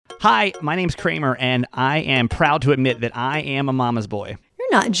Hi, my name's Kramer, and I am proud to admit that I am a mama's boy.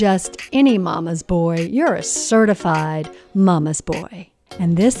 You're not just any mama's boy, you're a certified mama's boy.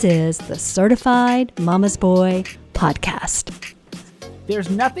 And this is the Certified Mama's Boy podcast. There's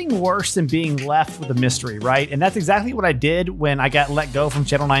nothing worse than being left with a mystery, right? And that's exactly what I did when I got let go from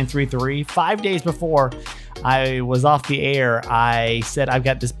Channel 933. 5 days before I was off the air, I said, I've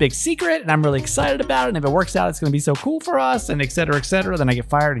got this big secret and I'm really excited about it. And if it works out, it's going to be so cool for us, and et cetera, et cetera. Then I get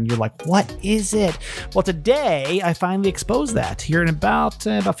fired and you're like, what is it? Well, today I finally exposed that here in about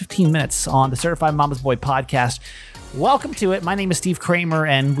 15 minutes on the Certified Mama's Boy podcast. Welcome to it. My name is Steve Kramer,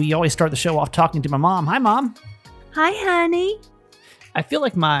 and we always start the show off talking to my mom. Hi, Mom. Hi, honey. I feel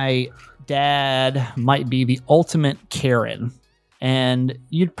like my dad might be the ultimate Karen, and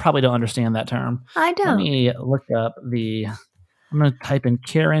you probably don't understand that term. I don't. Let me look up I'm going to type in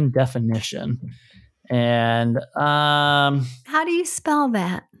Karen definition. And how do you spell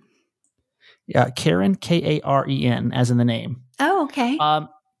that? Yeah, Karen, Karen, as in the name. Oh, okay.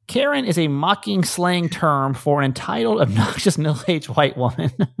 Karen is a mocking slang term for an entitled, obnoxious, middle-aged white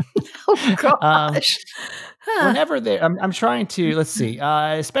woman. Oh, gosh. Whenever I'm trying to, let's see,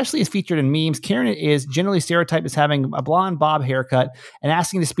 especially as featured in memes, Karen is generally stereotyped as having a blonde bob haircut and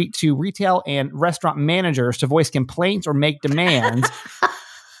asking to speak to retail and restaurant managers to voice complaints or make demands,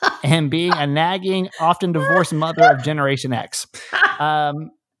 and being a nagging, often divorced mother of Generation X.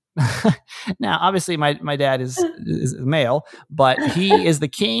 Now, obviously, my dad is male, but he is the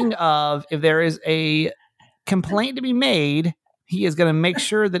king of, if there is a complaint to be made, he is going to make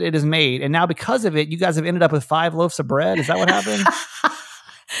sure that it is made. And now, because of it, you guys have ended up with 5 loaves of bread. Is that what happened?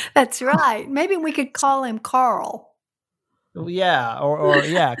 That's right. Maybe we could call him Carl. Yeah, or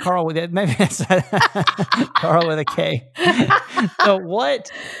yeah, Carl with it. Maybe it's Carl with a K. So what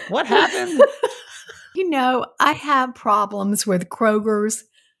happened? You know, I have problems with Kroger's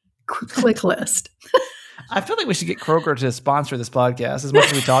click list. I feel like we should get Kroger to sponsor this podcast as much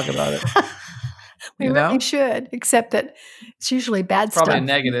as we talk about it. We really should, except that it's usually bad stuff. Probably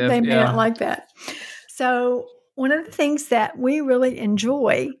negative. They may not like that. So one of the things that we really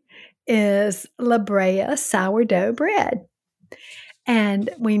enjoy is La Brea sourdough bread.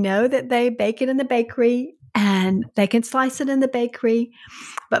 And we know that they bake it in the bakery and they can slice it in the bakery.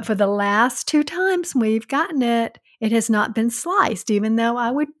 But for the last 2 times we've gotten it, it has not been sliced, even though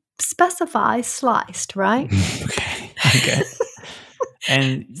I would specify sliced, right? Okay.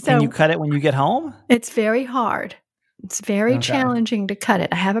 And so, can you cut it when you get home? It's very hard. It's very challenging to cut it.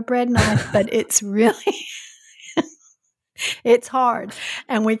 I have a bread knife, but it's really, it's hard.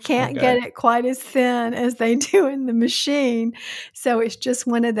 And we can't get it quite as thin as they do in the machine. So it's just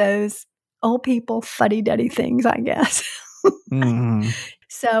one of those old people fuddy-duddy things, I guess. Mm-hmm.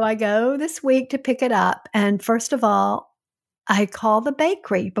 So I go this week to pick it up. And first of all, I called the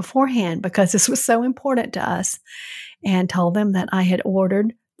bakery beforehand because this was so important to us, and told them that I had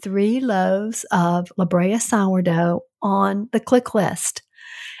ordered 3 loaves of La Brea sourdough on the click list.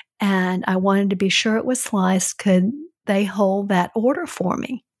 And I wanted to be sure it was sliced. Could they hold that order for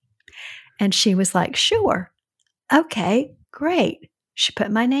me? And she was like, sure. Okay, great. She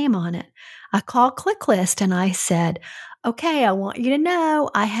put my name on it. I called click list and I said, okay, I want you to know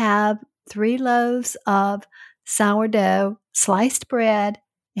I have 3 loaves of sourdough sliced bread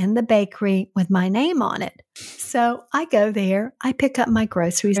in the bakery with my name on it. So I go there, I pick up my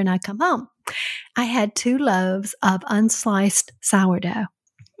groceries, and I come home. I had 2 loaves of unsliced sourdough.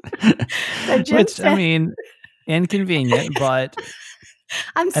 Which, I mean, inconvenient, but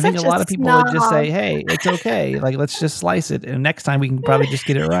I think a lot of people would just say, hey, it's okay. Like, let's just slice it. And next time we can probably just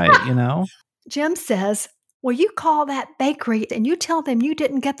get it right, you know? Jim says, well, you call that bakery and you tell them you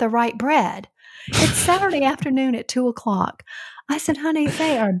didn't get the right bread. It's Saturday afternoon at 2:00. I said, honey,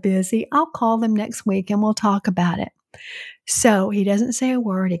 they are busy. I'll call them next week and we'll talk about it. So he doesn't say a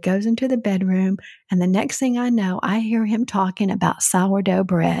word. He goes into the bedroom. And the next thing I know, I hear him talking about sourdough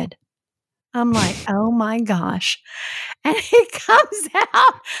bread. I'm like, oh my gosh. And he comes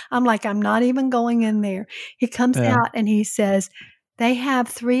out. I'm like, I'm not even going in there. He comes out and he says, they have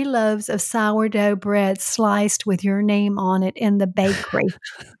 3 loaves of sourdough bread sliced with your name on it in the bakery.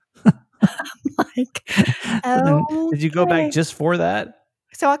 I'm like, oh. Did you go back just for that?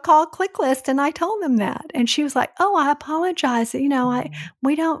 So I called ClickList and I told them that. And she was like, oh, I apologize. You know,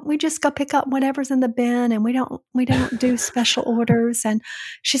 we just go pick up whatever's in the bin, and we don't do special orders. And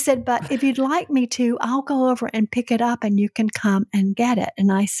she said, but if you'd like me to, I'll go over and pick it up and you can come and get it.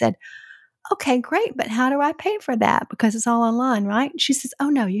 And I said, okay, great. But how do I pay for that? Because it's all online, right? And she says, oh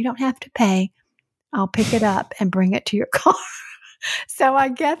no, you don't have to pay. I'll pick it up and bring it to your car. So I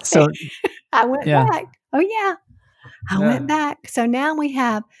guess I went back. Oh yeah. I went back. So now we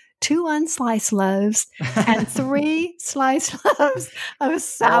have 2 unsliced loaves and 3 sliced loaves of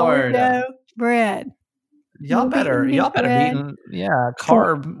sourdough bread. Y'all better be eating,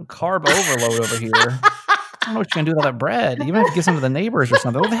 carb overload over here. I don't know what you're going to do with all that bread. You might have to give some to the neighbors or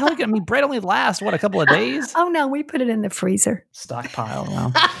something. What the hell are you going to mean? Bread only lasts, a couple of days? Oh, no, we put it in the freezer. Stockpile.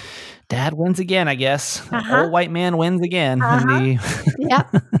 Well, Dad wins again, I guess. Old white man wins again.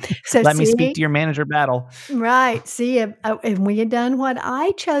 Yep. So let me speak to your manager battle. Right. See, and we had done what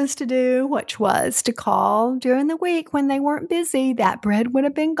I chose to do, which was to call during the week when they weren't busy. That bread would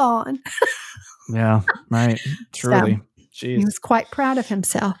have been gone. Yeah, right. Truly. So, he was quite proud of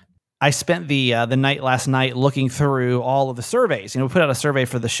himself. I spent the night last night looking through all of the surveys. We put out a survey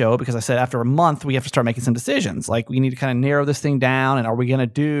for the show because I said after a month, we have to start making some decisions. Like, we need to kind of narrow this thing down. And are we going to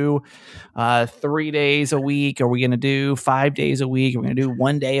do 3 days a week? Are we going to do 5 days a week? Are we going to do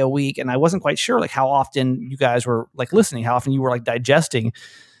 1 day a week? And I wasn't quite sure how often you guys were listening, how often you were digesting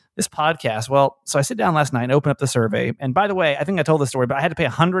this podcast. Well, so I sit down last night and open up the survey. And by the way, I think I told the story, but I had to pay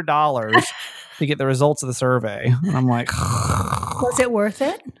 $100 to get the results of the survey. And I'm like, was it worth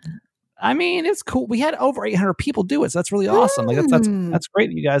it? I mean, it's cool. We had over 800 people do it, so that's really awesome. That's great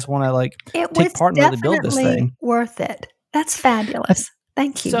that you guys want to take part and really build this thing. Worth it. That's fabulous.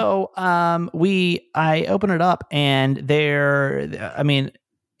 Thank you. So, I open it up, and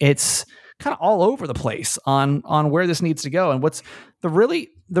it's kind of all over the place on where this needs to go. And what's the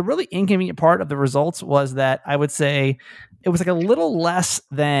really inconvenient part of the results was that I would say it was a little less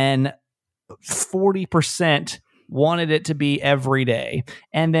than 40% wanted it to be every day.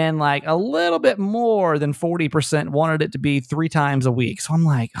 And then a little bit more than 40% wanted it to be 3 times a week. So I'm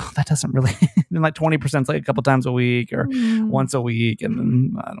like, oh, that doesn't really, then 20% a couple times a week or once a week. And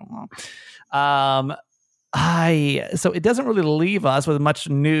then I don't know. So it doesn't really leave us with much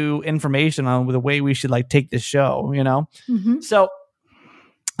new information on the way we should take this show, Mm-hmm. So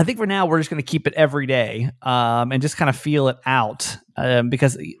I think for now we're just going to keep it every day and just kind of feel it out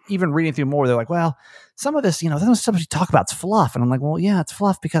because even reading through more, they're like, well, some of this, stuff you talk about is fluff. And I'm like, well, yeah, it's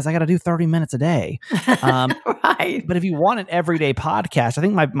fluff because I got to do 30 minutes a day. Right. But if you want an everyday podcast, I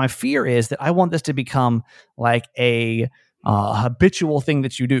think my fear is that I want this to become a habitual thing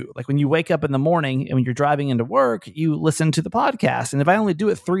that you do. When you wake up in the morning and when you're driving into work, you listen to the podcast. And if I only do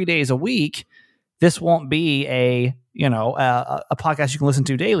it 3 days a week, this won't be a podcast you can listen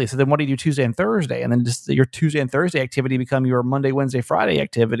to daily. So then what do you do Tuesday and Thursday? And then just your Tuesday and Thursday activity become your Monday, Wednesday, Friday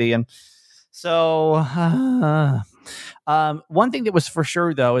activity. And so one thing that was for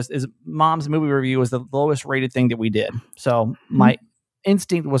sure, though, is Mom's movie review was the lowest rated thing that we did. So my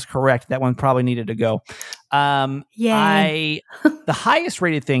instinct was correct. That one probably needed to go. The highest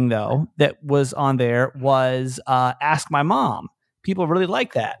rated thing, though, that was on there was Ask My Mom. People really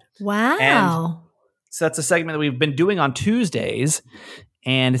like that. Wow. And so that's a segment that we've been doing on Tuesdays.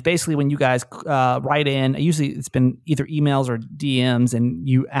 And it's basically when you guys write in, usually it's been either emails or DMs, and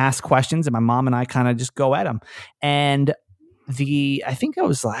you ask questions, and my mom and I kind of just go at them. And I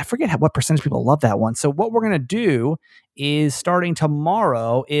forget what percentage of people love that one. So what we're going to do is starting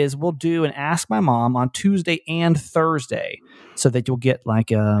tomorrow is we'll do an Ask My Mom on Tuesday and Thursday so that you'll get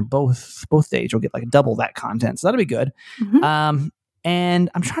both days, you'll get double that content. So that'll be good. Mm-hmm. And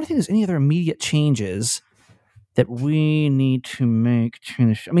I'm trying to think if there's any other immediate changes that we need to make to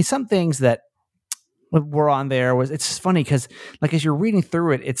the show. I mean, some things that were on there it's just funny because as you're reading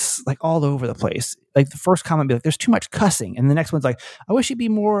through it, it's all over the place. The first comment be there's too much cussing. And the next one's I wish he'd be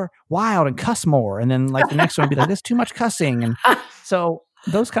more wild and cuss more. And then the next one would be there's too much cussing. And so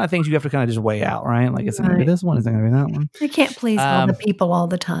those kind of things you have to kind of just weigh out, right? It's going to be this one, it's going to be that one. You can't please all the people all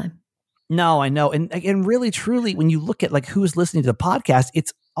the time. No, I know. And really, truly, when you look at who's listening to the podcast,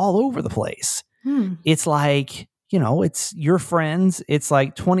 it's all over the place. It's it's your friends. It's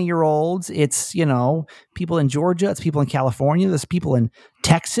 20-year-olds. It's, people in Georgia. It's people in California. There's people in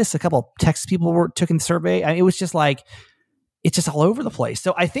Texas. A couple of Texas people took in the survey. It was just it's just all over the place.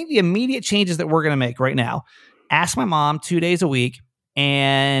 So I think the immediate changes that we're going to make right now, Ask My Mom 2 days a week.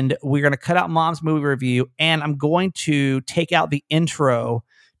 And we're going to cut out Mom's movie review. And I'm going to take out the intro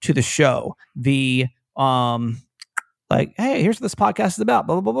to the show. The, hey, here's what this podcast is about.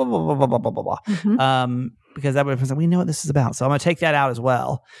 Blah, blah, blah, blah, blah, blah, blah, blah, blah. Mm-hmm. Because that would be we know what this is about. So I'm going to take that out as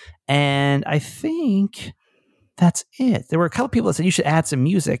well. And I think that's it. There were a couple people that said you should add some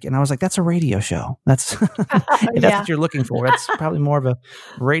music. And I was like, that's a radio show. That's that's what you're looking for. That's probably more of a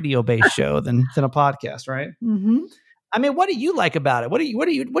radio-based show than a podcast, right? Mm-hmm. I mean, what do you like about it?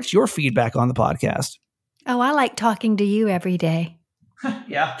 What's your feedback on the podcast? Oh, I like talking to you every day.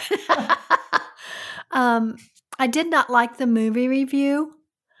 Yeah. I did not like the movie review.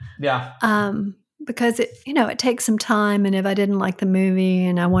 Yeah. because it takes some time. And if I didn't like the movie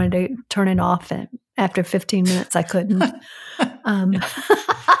and I wanted to turn it off after 15 minutes, I couldn't.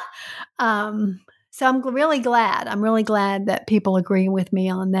 um, so I'm really glad. I'm really glad that people agree with me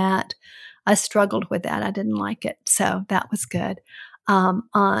on that. I struggled with that. I didn't like it. So that was good. I'm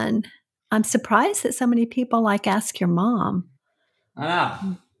surprised that so many people like Ask Your Mom.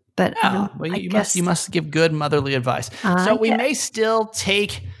 But well, you must give good motherly advice. So we may still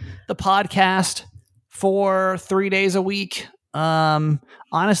take the podcast for 3 days a week.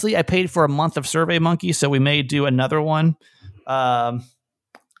 Honestly, I paid for a month of SurveyMonkey, so we may do another one.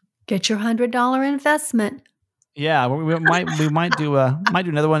 Get your $100 investment. Yeah, we might do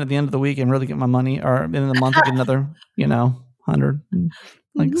another one at the end of the week and really get my money, or in the month get another 100.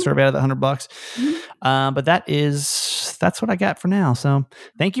 Survey out of the $100. But that's what I got for now. So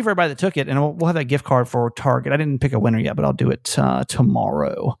thank you for everybody that took it, and we'll have that gift card for Target. I didn't pick a winner yet, but I'll do it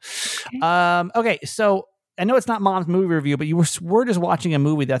tomorrow. Okay, so I know it's not Mom's movie review, but we're just watching a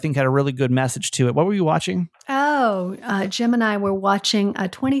movie that I think had a really good message to it. What were you watching? Oh, Jim and I were watching a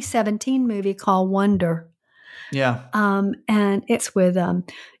 2017 movie called Wonder. Yeah. And it's with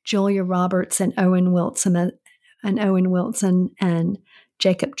Julia Roberts and Owen Wilson and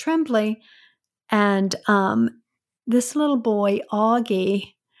Jacob Tremblay. And this little boy,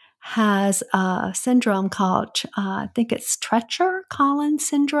 Augie, has a syndrome called, I think it's Treacher-Collins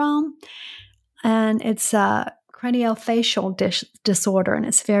syndrome. And it's a craniofacial disorder, and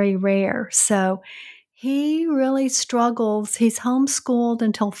it's very rare. So he really struggles. He's homeschooled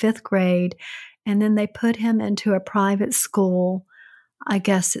until 5th grade, and then they put him into a private school. I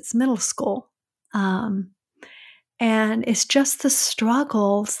guess it's middle school. And it's just the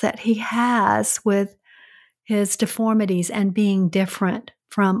struggles that he has with his deformities and being different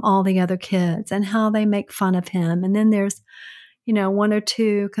from all the other kids and how they make fun of him. And then there's, 1 or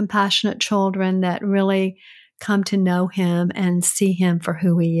 2 compassionate children that really come to know him and see him for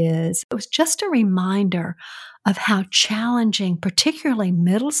who he is. It was just a reminder of how challenging, particularly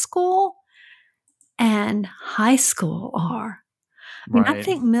middle school and high school are. I mean, I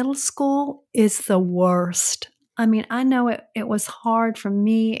think middle school is the worst. I mean, I know it was hard for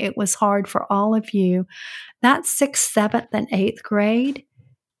me. It was hard for all of you. That 6th, 7th, and 8th grade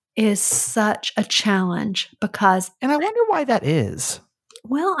is such a challenge because... And I wonder why that is.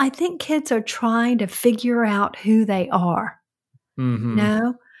 Well, I think kids are trying to figure out who they are. Mm-hmm.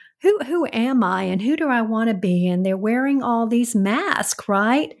 Who am I and who do I want to be? And they're wearing all these masks,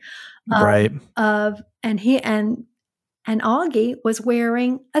 right? Right. And Augie was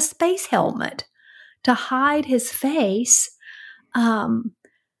wearing a space helmet to hide his face.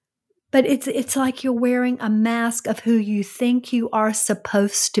 But it's like you're wearing a mask of who you think you are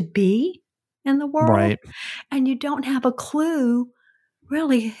supposed to be in the world. Right. And you don't have a clue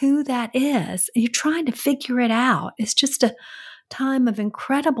really who that is. You're trying to figure it out. It's just a time of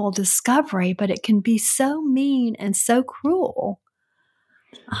incredible discovery, but it can be so mean and so cruel.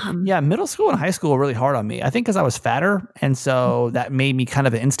 Middle school and high school were really hard on me. I think because I was fatter, and so that made me kind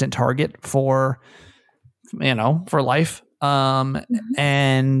of an instant target for life.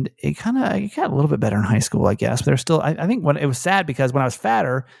 And it got a little bit better in high school, I guess. But there's still, I think when it was sad because when I was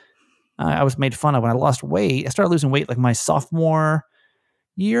fatter, I was made fun of. When I lost weight, I started losing weight like my sophomore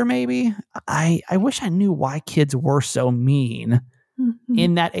year, maybe. I wish I knew why kids were so mean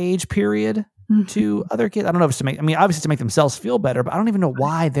in that age period to other kids. I don't know if it's obviously to make themselves feel better, but I don't even know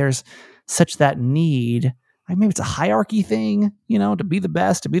why there's such that need. Like maybe it's a hierarchy thing, to be the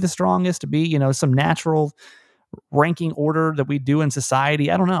best, to be the strongest, to be, some natural ranking order that we do in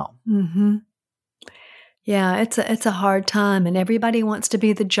society. I don't know. Mm-hmm. Yeah, it's a hard time, and everybody wants to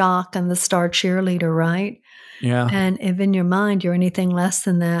be the jock and the star cheerleader, right? Yeah. And if in your mind you're anything less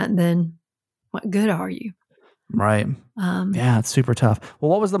than that, then what good are you? Right. Yeah, it's super tough.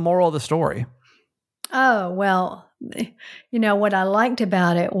 Well, what was the moral of the story? Oh, well, what I liked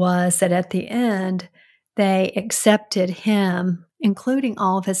about it was that at the end, they accepted him, including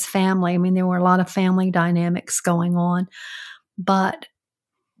all of his family. I mean, there were a lot of family dynamics going on, but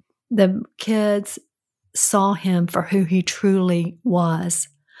the kids saw him for who he truly was,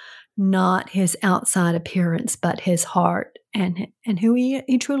 not his outside appearance, but his heart and who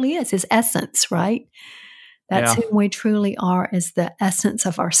he truly is, his essence, right? That's who we truly are, is the essence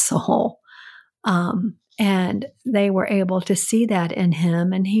of our soul. And they were able to see that in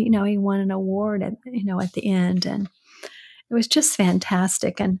him, and he won an award at the end, and it was just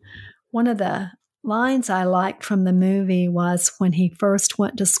fantastic. And one of the lines I liked from the movie was when he first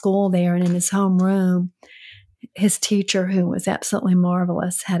went to school there, and in his homeroom, his teacher, who was absolutely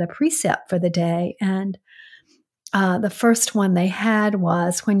marvelous, had a precept for the day, and The first one they had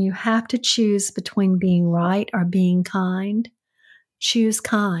was when you have to choose between being right or being kind, choose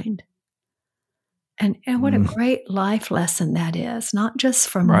kind. And what a great life lesson that is, not just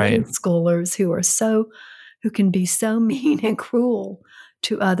for middle schoolers who can be so mean and cruel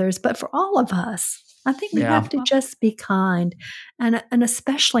to others, but for all of us. I think we have to just be kind. And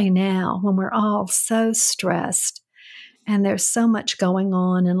especially now when we're all so stressed and there's so much going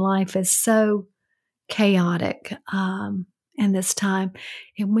on and life is so chaotic in this time.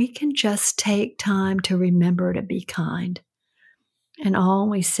 And we can just take time to remember to be kind in all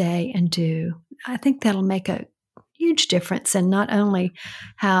we say and do. I think that'll make a huge difference in not only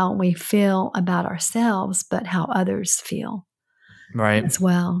how we feel about ourselves, but how others feel as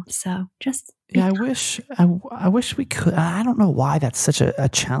well. So just I wish we could. I don't know why that's such a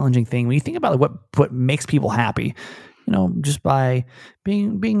challenging thing. When you think about what makes people happy, just by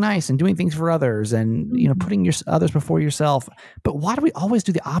being nice and doing things for others and, putting others before yourself. But why do we always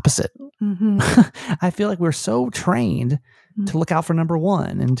do the opposite? Mm-hmm. I feel like we're so trained to look out for number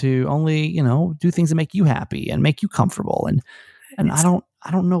one and to only, do things that make you happy and make you comfortable. And I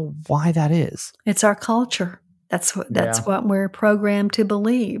don't know why that is. It's our culture. That's what we're programmed to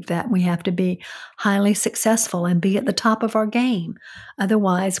believe, that we have to be highly successful and be at the top of our game.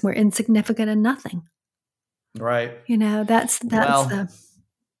 Otherwise, we're insignificant and nothing. Right. That's the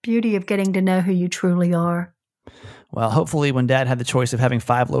beauty of getting to know who you truly are. Well, hopefully when Dad had the choice of having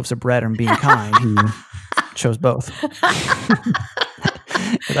 5 loaves of bread and being kind, he chose both. Because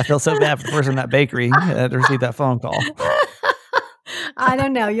I feel so bad for the person in that bakery that received that phone call. I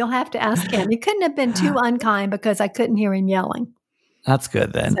don't know. You'll have to ask him. He couldn't have been too unkind because I couldn't hear him yelling. That's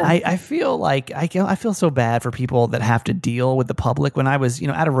good then. So. I feel like I feel so bad for people that have to deal with the public. When I was,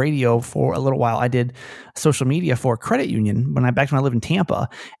 out of radio for a little while, I did social media for a credit union back when I lived in Tampa.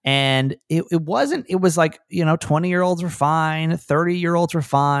 And it was like, 20-year-olds were fine, 30-year-olds were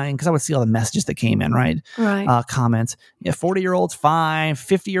fine. Cause I would see all the messages that came in, right? Right. Comments. 40-year-olds fine,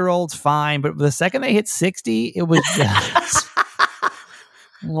 50-year-olds fine. But the second they hit 60, it was just...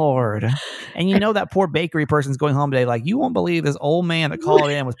 Lord. And that poor bakery person's going home today like, you won't believe this old man that called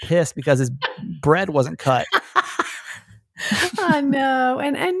in was pissed because his bread wasn't cut. I know.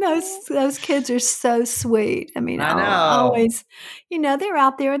 And those kids are so sweet. I mean, I know. Always, they're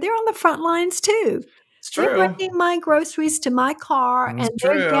out there. They're on the front lines too. It's true. They're bringing my groceries to my car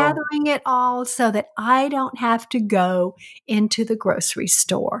they're gathering it all so that I don't have to go into the grocery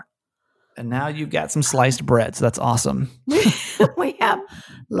store. And now you've got some sliced bread, so that's awesome. We have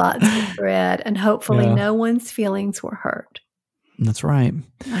lots of bread, and hopefully no one's feelings were hurt. That's right.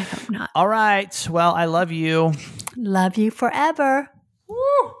 I hope not. All right. Well, I love you. Love you forever. Woo.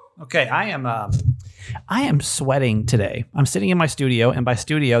 Okay, I am sweating today. I'm sitting in my studio, and by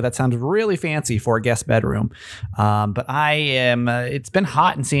studio, that sounds really fancy for a guest bedroom. But I am. It's been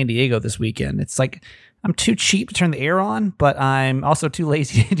hot in San Diego this weekend. It's like I'm too cheap to turn the air on, but I'm also too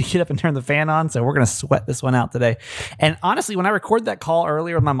lazy to get up and turn the fan on. So we're going to sweat this one out today. And honestly, when I recorded that call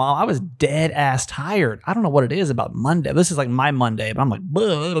earlier with my mom, I was dead ass tired. I don't know what it is about Monday. This is like my Monday, but I'm like,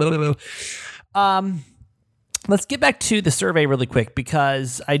 blah, blah, blah. Let's get back to the survey really quick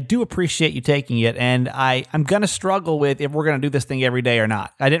because I do appreciate you taking it, and I'm going to struggle with if we're going to do this thing every day or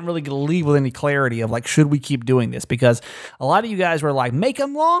not. I didn't really leave with any clarity of like, should we keep doing this? Because a lot of you guys were like, make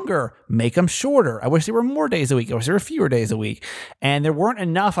them longer, make them shorter. I wish there were more days a week. I wish there were fewer days a week. And there weren't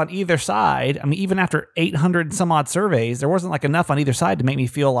enough on either side. I mean, even after 800 some odd surveys, there wasn't like enough on either side to make me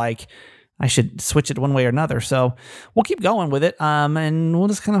feel like I should switch it one way or another. So we'll keep going with it, and we'll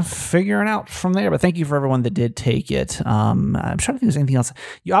just kind of figure it out from there. But thank you for everyone that did take it. I'm trying to think if there's anything else.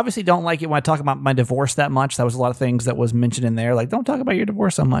 You obviously don't like it when I talk about my divorce that much. That was a lot of things that was mentioned in there. Like, don't talk about your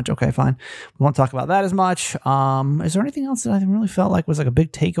divorce so much. Okay, fine. We won't talk about that as much. Is there anything else that I really felt like was like a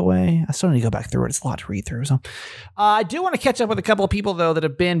big takeaway? I still need to go back through it. It's a lot to read through. So I do want to catch up with a couple of people, though, that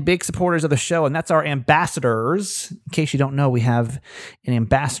have been big supporters of the show, and that's our ambassadors. In case you don't know, we have an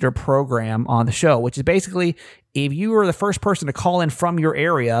ambassador program on the show, which is basically if you are the first person to call in from your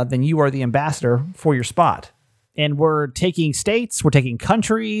area, then you are the ambassador for your spot. And we're taking states, we're taking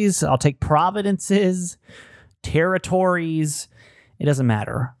countries, I'll take provinces, territories, it doesn't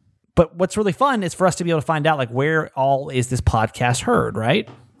matter. But what's really fun is for us to be able to find out like where all is this podcast heard, right?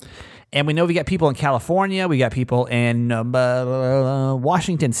 And we know we got people in California, we got people in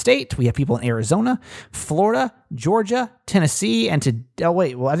Washington State, we have people in Arizona, Florida, Georgia, Tennessee, and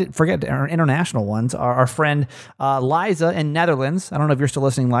I didn't forget our international ones. Our friend Liza in Netherlands. I don't know if you're still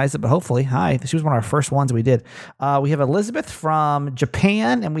listening, Liza, but hopefully, hi. She was one of our first ones we did. We have Elizabeth from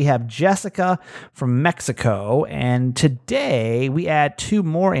Japan, and we have Jessica from Mexico. And today we add 2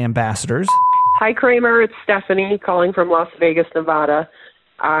 more ambassadors. Hi, Kramer. It's Stephanie calling from Las Vegas, Nevada.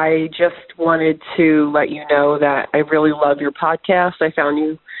 I just wanted to let you know that I really love your podcast. I found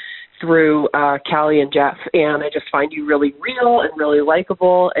you through Callie and Jeff, and I just find you really real and really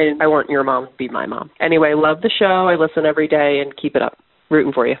likable, and I want your mom to be my mom. Anyway, love the show. I listen every day, and keep it up.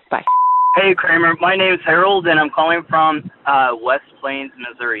 Rooting for you. Bye. Hey, Kramer. My name's Harold, and I'm calling from West Plains,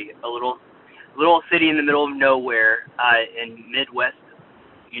 Missouri, a little city in the middle of nowhere in Midwest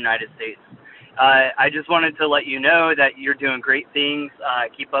United States. I just wanted to let you know that you're doing great things.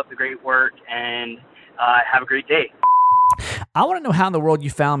 Keep up the great work, and have a great day. I want to know how in the world you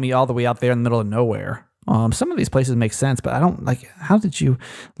found me all the way out there in the middle of nowhere. Some of these places make sense, but I don't like. How did you?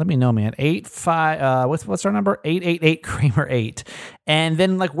 Let me know, man. 85. What's our number? 888 Kramer 8. And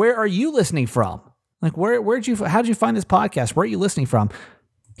then, like, where are you listening from? Like, how did you find this podcast? Where are you listening from?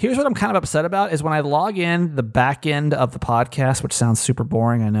 Here's what I'm kind of upset about is when I log in the back end of the podcast, which sounds super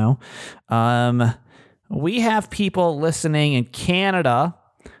boring, I know. We have people listening in Canada.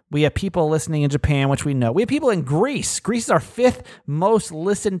 We have people listening in Japan, which we know. We have people in Greece. Greece is our 5th most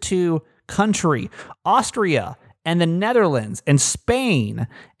listened to country. Austria and the Netherlands and Spain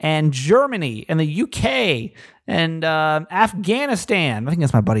and Germany and the UK and Afghanistan. I think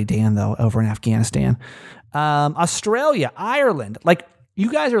that's my buddy Dan, though, over in Afghanistan. Australia, Ireland. Like, you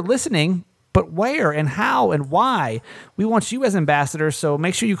guys are listening, but where and how and why? We want you as ambassadors, so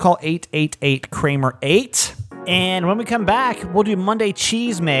make sure you call 888 Kramer 8. And when we come back, we'll do Monday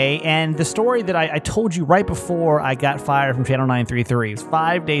Cheese May, and the story that I told you right before I got fired from Channel 933, it was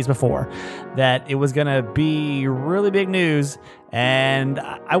 5 days before, that it was going to be really big news, and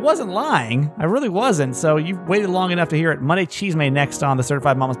I wasn't lying. I really wasn't, so you've waited long enough to hear it. Monday Cheese May next on the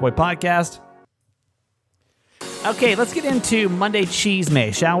Certified Mama's Boy podcast. Okay, let's get into Monday Cheese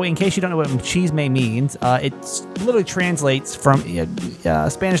May, shall we? In case you don't know what Cheese May means, it literally translates from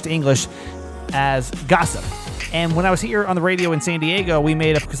Spanish to English as gossip. And when I was here on the radio in San Diego, we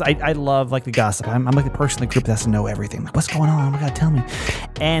made up, because I love, like, the gossip. I'm like the person in the group that has to know everything. Like, what's going on? Oh my God, tell me.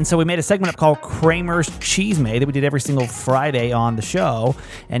 And so we made a segment up called Kramer's Cheese May that we did every single Friday on the show.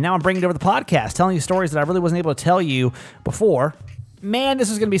 And now I'm bringing it over the podcast, telling you stories that I really wasn't able to tell you before. Man, this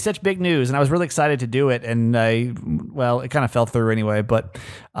is going to be such big news, and I was really excited to do it, and it kind of fell through anyway, but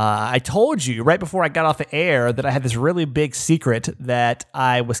I told you right before I got off the air that I had this really big secret that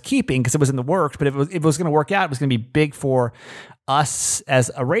I was keeping because it was in the works, but if it was going to work out, it was going to be big for us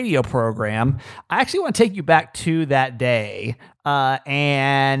as a radio program. I actually want to take you back to that day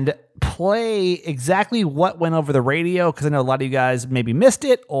and play exactly what went over the radio, because I know a lot of you guys maybe missed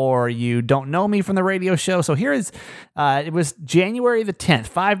it or you don't know me from the radio show. So here is, it was January the 10th,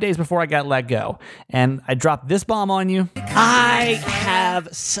 5 days before I got let go, and I dropped this bomb on you. I have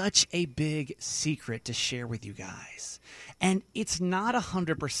such a big secret to share with you guys, and it's not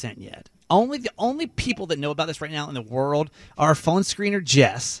 100% yet. The only people that know about this right now in the world are our phone screener,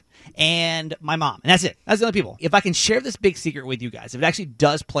 Jess, and my mom. And that's it. That's the only people. If I can share this big secret with you guys, if it actually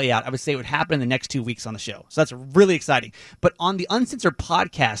does play out, I would say it would happen in the next 2 weeks on the show. So that's really exciting. But on the Uncensored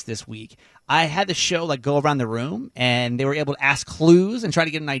podcast this week, I had the show go around the room, and they were able to ask clues and try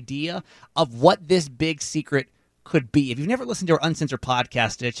to get an idea of what this big secret could be. If you've never listened to our Uncensored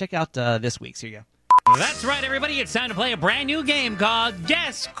podcast, check out this week's. Here you go. That's right, everybody. It's time to play a brand new game called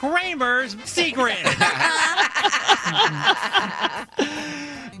Guess Kramer's Secret.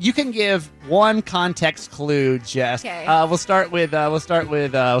 You can give one context clue, Jess. Okay. We'll start with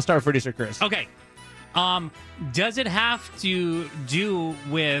producer Chris. Okay. Does it have to do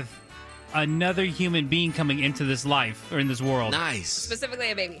with another human being coming into this life or in this world? Nice.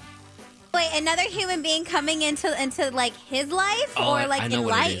 Specifically a baby. Wait, another human being coming into like his life Oh, or like I know in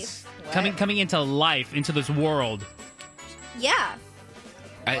what it life? is. Coming into life, into this world. Yeah.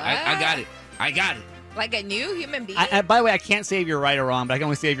 I got it. I got it. Like a new human being? By the way, I can't say if you're right or wrong, but I can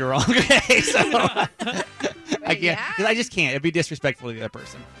only say if you're wrong. Okay, so I can't, because I just can't. It'd be disrespectful to the other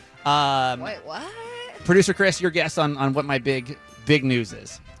person. Wait, what? Producer Chris, your guess on what my big news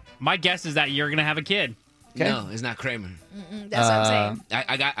is. My guess is that you're going to have a kid. Okay. No, it's not Kramer. That's what I'm saying.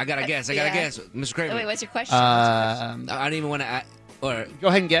 I got a guess. I got a guess, Mr. Kramer. Wait, what's your question? I don't even want to. Or go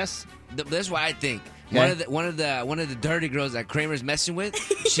ahead and guess. That's what I think. Okay. One of the dirty girls that Kramer's messing with,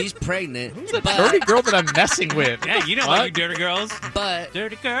 she's pregnant. Who's the dirty girl that I'm messing with? Yeah, you know what, you dirty girls. But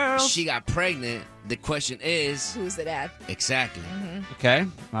Dirty girls. she got pregnant. The question is, Who's the dad? exactly. Okay.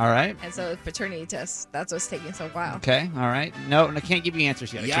 All right. And so paternity test. That's what's taking so while. Okay. All right. No, I can't give you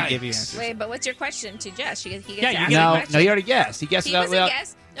answers yet. I can't give you Yikes. answers. Wait, but what's your question to Jess? He gets Yeah, to you ask get the No, question. he already guessed. He guessed He without. doesn't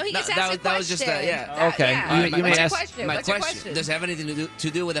guess. No, he gets to ask a that was just question. Okay. Yeah. You may What's your ask- question? My What's your question: does it have anything to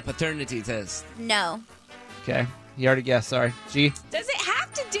do with a paternity test? No. Okay. He already guessed. Sorry. G. Does it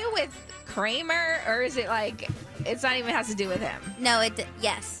have to do with Kramer, or is it like it's not even has to do with him? No,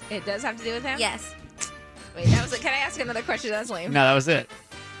 yes. It does have to do with him? Yes. Wait, that was. Can I ask another question? That's lame. No, that was it.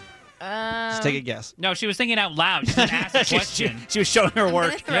 Just take a guess. No, she was thinking out loud. She didn't ask a question. She was showing her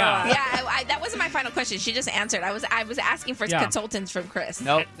work. Yeah. Yeah, that wasn't my final question. She just answered. I was asking for consultants from Chris.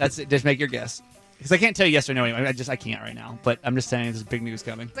 Nope, that's it. Just make your guess. Because I can't tell you yes or no anyway. I can't right now. But I'm just saying there's big news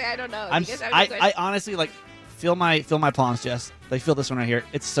coming. Like, I don't know. I honestly feel my palms, Jess. Like feel this one right here.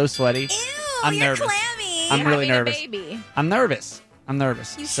 It's so sweaty. Ew, I'm you're nervous. clammy. I'm really nervous. A baby. I'm nervous.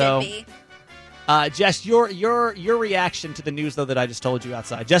 You so, should be. Jess, your reaction to the news though that I just told you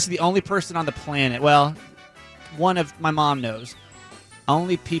outside. Jess is the only person on the planet. Well, one of my mom knows.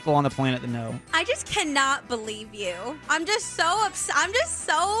 Only people on the planet that know. I just cannot believe you. I'm just so upset. I'm just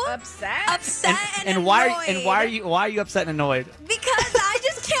so upset and why annoyed. Why are you upset and annoyed? Because I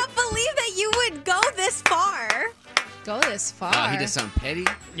just can't believe that you would go this far. Go this far. He did something petty?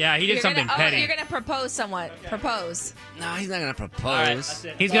 Yeah, he did something petty. You're gonna propose someone. Propose. No, he's not gonna propose.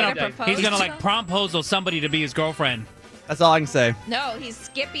 He's gonna like promposal somebody to be his girlfriend. That's all I can say. No, he's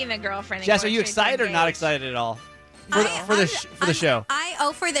skipping the girlfriend. Jess, are you excited or not excited at all? For the show.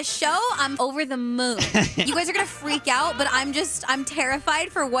 For the show, I'm over the moon. You guys are gonna freak out, but I'm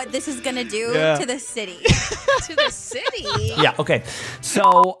terrified for what this is gonna do to the city. To the city. Yeah. Okay.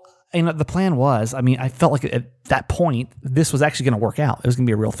 So, the plan was, I felt like at that point, this was actually going to work out. It was going to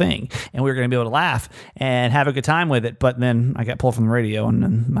be a real thing, and we were going to be able to laugh and have a good time with it. But then I got pulled from the radio, and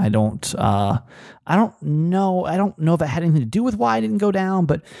then I don't know if it had anything to do with why I didn't go down.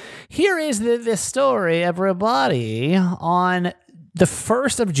 But here is this story, everybody. On the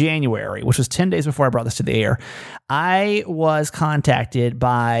 1st of January, which was 10 days before I brought this to the air, I was contacted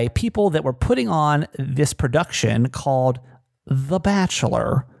by people that were putting on this production called The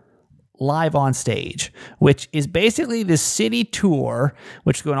Bachelor Live on Stage, which is basically this city tour,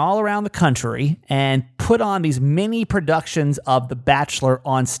 which is going all around the country and put on these mini productions of The Bachelor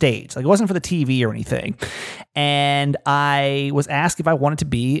on stage. Like, it wasn't for the TV or anything. And I was asked if I wanted to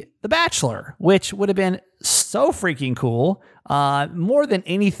be The Bachelor, which would have been so freaking cool. More than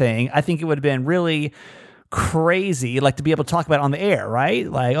anything, I think it would have been really crazy, like, to be able to talk about it on the air, right?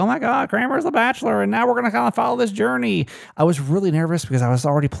 Like, oh my God, Kramer's The Bachelor, and now we're going to kind of follow this journey. I was really nervous because I was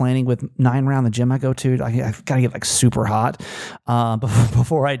already planning with 9 Round, the gym I go to. I've got to get like super hot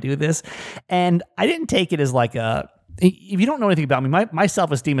before I do this. And I didn't take it as like if you don't know anything about me, my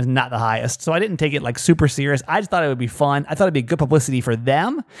self-esteem is not the highest. So I didn't take it like super serious. I just thought it would be fun. I thought it'd be good publicity for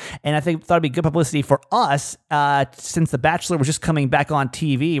them. And I thought it'd be good publicity for us, since The Bachelor was just coming back on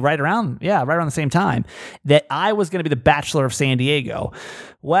TV right around the same time, that I was going to be the Bachelor of San Diego.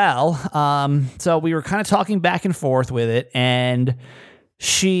 Well, so we were kind of talking back and forth with it. And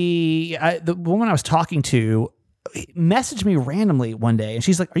the woman I was talking to messaged me randomly one day. And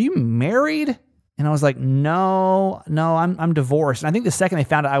she's like, "Are you married?" And I was like, no, I'm divorced. And I think the second they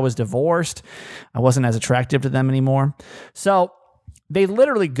found out I was divorced, I wasn't as attractive to them anymore. So they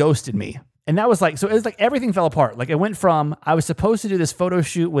literally ghosted me. And that was like, so it was like everything fell apart. Like, it went from, I was supposed to do this photo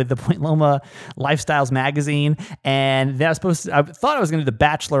shoot with the Point Loma Lifestyles magazine. And then I thought I was going to do the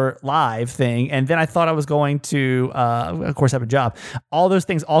Bachelor Live thing. And then I thought I was going to, of course, have a job. All those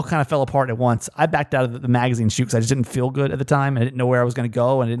things all kind of fell apart at once. I backed out of the magazine shoot because I just didn't feel good at the time. I didn't know where I was going to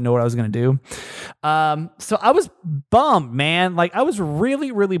go, and I didn't know what I was going to do. So I was bummed, man. Like, I was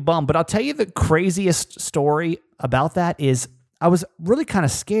really, really bummed. But I'll tell you the craziest story about that is, I was really kind of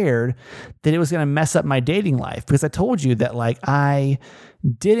scared that it was going to mess up my dating life, because I told you that, like, I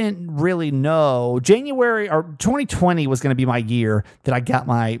didn't really know. January or 2020 was going to be my year that I got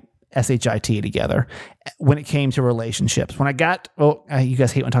my SHIT together when it came to relationships. When I got, you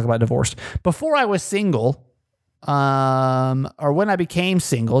guys hate when I talk about divorce. Before I was single, or when I became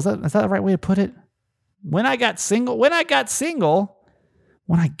single, is that the right way to put it? When I got single,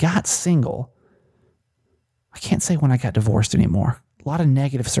 I can't say when I got divorced anymore. A lot of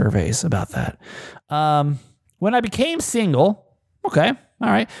negative surveys about that. When I became single, okay, all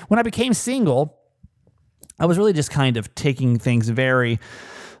right. When I became single, I was really just kind of taking things very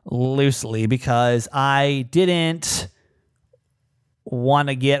loosely because I didn't want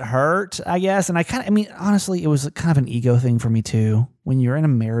to get hurt, I guess. And honestly, it was kind of an ego thing for me too. When you're in a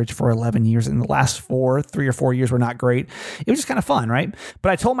marriage for 11 years and the last 3 or 4 years were not great, it was just kind of fun, right?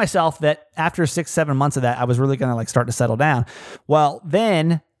 But I told myself that after 6-7 months of that, I was really going to like start to settle down. Well,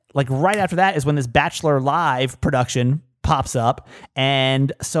 then like right after that is when this Bachelor Live production pops up.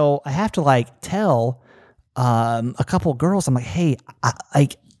 And so I have to like tell a couple girls, I'm like, hey, I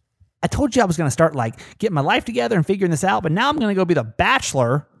told you I was going to start like getting my life together and figuring this out, but now I'm going to go be the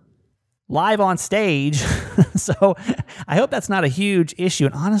Bachelor live on stage. So I hope that's not a huge issue.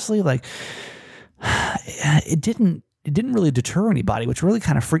 And honestly, like, it didn't really deter anybody, which really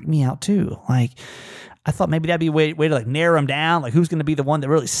kind of freaked me out too. Like, I thought maybe that'd be a way to like narrow them down. Like, who's going to be the one that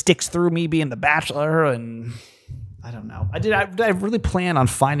really sticks through me being the Bachelor? And I don't know. Did I really plan on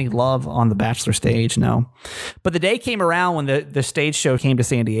finding love on the Bachelor stage? No. But the day came around when the stage show came to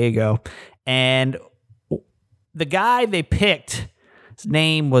San Diego, and the guy they picked, his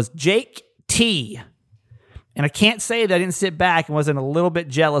name was Jake T. And I can't say that I didn't sit back and wasn't a little bit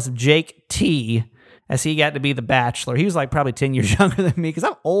jealous of Jake T as he got to be the Bachelor. He was like probably 10 years younger than me because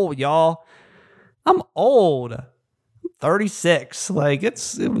I'm old, y'all. I'm old. I'm 36. Like, it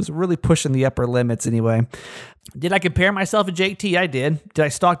was really pushing the upper limits anyway. Did I compare myself to Jake T? I did. Did I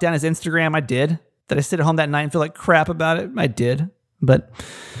stalk down his Instagram? I did. Did I sit at home that night and feel like crap about it? I did. But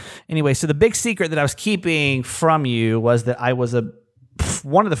anyway, so the big secret that I was keeping from you was that I was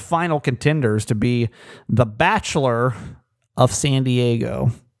one of the final contenders to be the Bachelor of San Diego.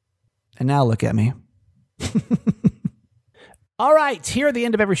 And now look at me. All right, here at the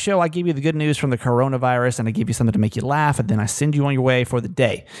end of every show, I give you the good news from the coronavirus, and I give you something to make you laugh, and then I send you on your way for the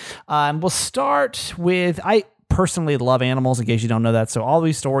day. We'll start with, I personally love animals, in case you don't know that, so all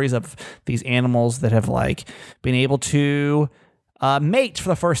these stories of these animals that have like been able to mate for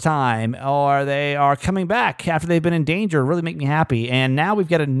the first time, or they are coming back after they've been in danger, really make me happy. And now we've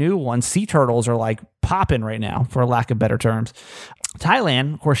got a new one. Sea turtles are like popping right now, for lack of better terms.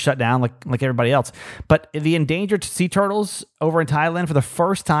 Thailand, of course, shut down like everybody else. But the endangered sea turtles over in Thailand for the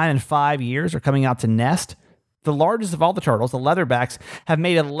first time in 5 years are coming out to nest. The largest of all the turtles, the leatherbacks, have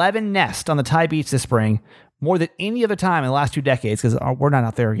made 11 nests on the Thai beach this spring, more than any other time in the last 2 decades, because we're not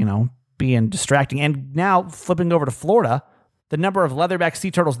out there, being distracting. And now flipping over to Florida, the number of leatherback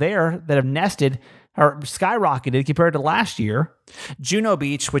sea turtles there that have nested are skyrocketed compared to last year. Juno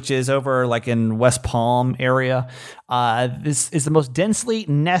Beach, which is over like in West Palm area, this is the most densely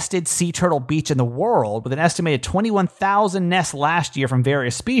nested sea turtle beach in the world, with an estimated 21,000 nests last year from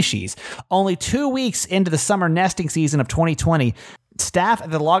various species. Only 2 weeks into the summer nesting season of 2020, staff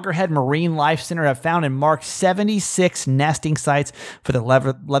at the Loggerhead Marine Life Center have found and marked 76 nesting sites for the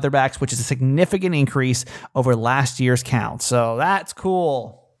leatherbacks, which is a significant increase over last year's count. So that's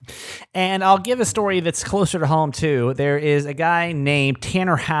cool. And I'll give a story that's closer to home, too. There is a guy named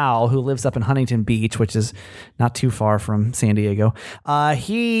Tanner Howe who lives up in Huntington Beach, which is not too far from San Diego.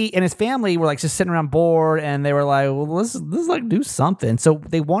 He and his family were like just sitting around bored, and they were like, well, let's like do something. So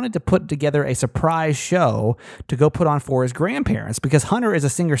they wanted to put together a surprise show to go put on for his grandparents, because Hunter is a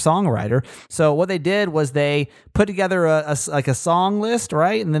singer-songwriter. So what they did was they put together a song list,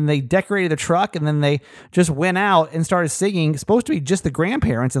 right? And then they decorated the truck, and then they just went out and started singing. It's supposed to be just the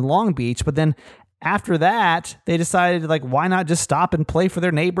grandparents in Long Beach, but then after that they decided, like, why not just stop and play for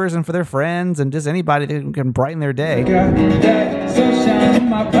their neighbors and for their friends and just anybody that can brighten their day. Got that sunshine in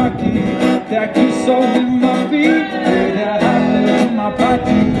my pocket, that good soul in my feet, that hot in my pocket,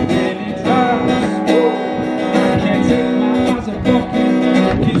 and it drives. Can't take my eyes off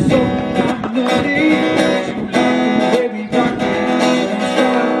you, keep so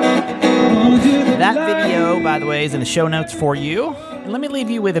That video, by the way, is in the show notes for you. And let me leave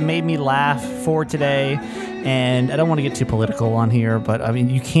you with a made me laugh for today. And I don't want to get too political on here, but I mean,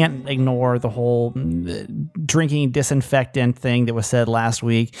 you can't ignore the whole drinking disinfectant thing that was said last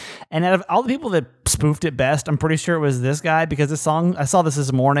week. And out of all the people that spoofed it best, I'm pretty sure it was this guy, because this song, I saw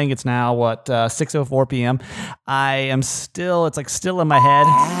this morning. It's now 6:04 p.m. It's still in my head.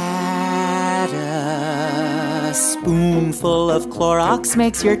 A spoonful of Clorox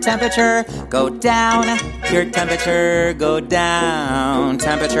makes your temperature go down. Your temperature go down.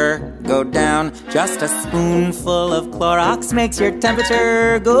 Temperature go down. Just a spoonful of Clorox makes your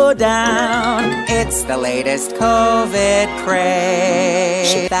temperature go down. It's the latest COVID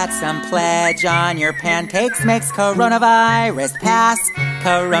craze. That some pledge on your pancakes makes coronavirus pass.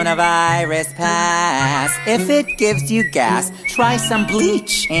 Coronavirus pass. If it gives you gas, try some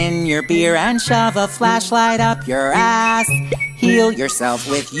bleach in your beer and shove a flashlight up your ass. Heal yourself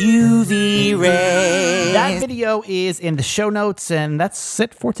with UV rays. That video is in the show notes, and that's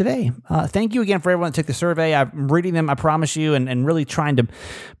it for today. Thank you again for everyone that took the survey. I'm reading them, I promise you, and really trying to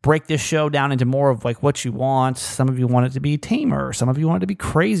break this show down into more of like what you want. Some of you want it to be tamer. Some of you want it to be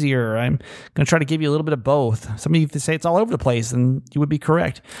crazier. I'm going to try to give you a little bit of both. Some of you say it's all over the place, and you would be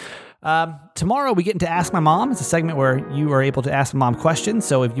correct. Tomorrow we get into Ask My Mom. It's a segment where you are able to ask my mom questions.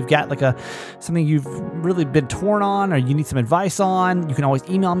 So if you've got like something you've really been torn on, or you need some advice on, you can always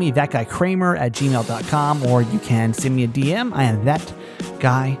email me, thatguykramer@gmail.com, or you can send me a DM. I am That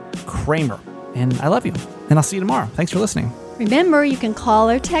Guy Kramer, and I love you, and I'll see you tomorrow. Thanks for listening. Remember, you can call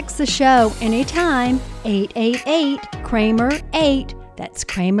or text the show anytime, 888-KRAMER-8. That's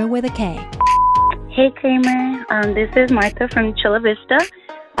Kramer with a K. Hey, Kramer. This is Martha from Chula Vista.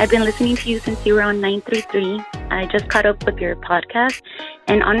 I've been listening to you since you were on 933. I just caught up with your podcast,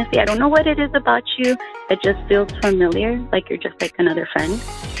 and honestly, I don't know what it is about you that just feels familiar, like you're just like another friend.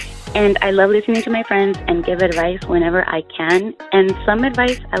 And I love listening to my friends and give advice whenever I can. And some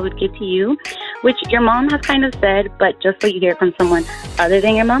advice I would give to you, which your mom has kind of said, but just so you hear it from someone other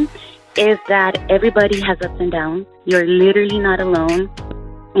than your mom, is that everybody has ups and downs. You're literally not alone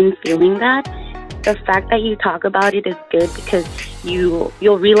in feeling that. The fact that you talk about it is good because you'll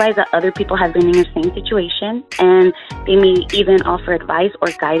realize that other people have been in your same situation, and they may even offer advice or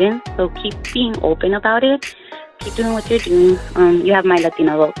guidance. So keep being open about it. Keep doing what you're doing. You have my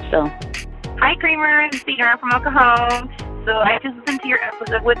Latina vote, so. Hi, Kramer. It's Cedar from El Cajon. So I just listened to your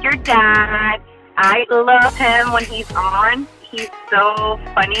episode with your dad. I love him when he's on. He's so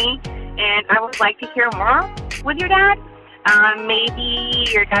funny, and I would like to hear more with your dad. Maybe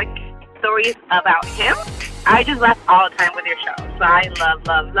your dad stories about him. I just laugh all the time with your show, so I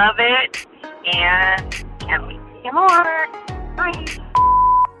love it, and can't wait to hear more. Bye.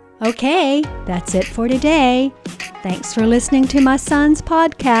 Okay, that's it for today. Thanks for listening to my son's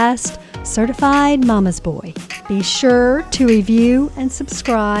podcast, Certified Mama's Boy. Be sure to review and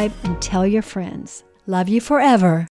subscribe and tell your friends. Love you forever.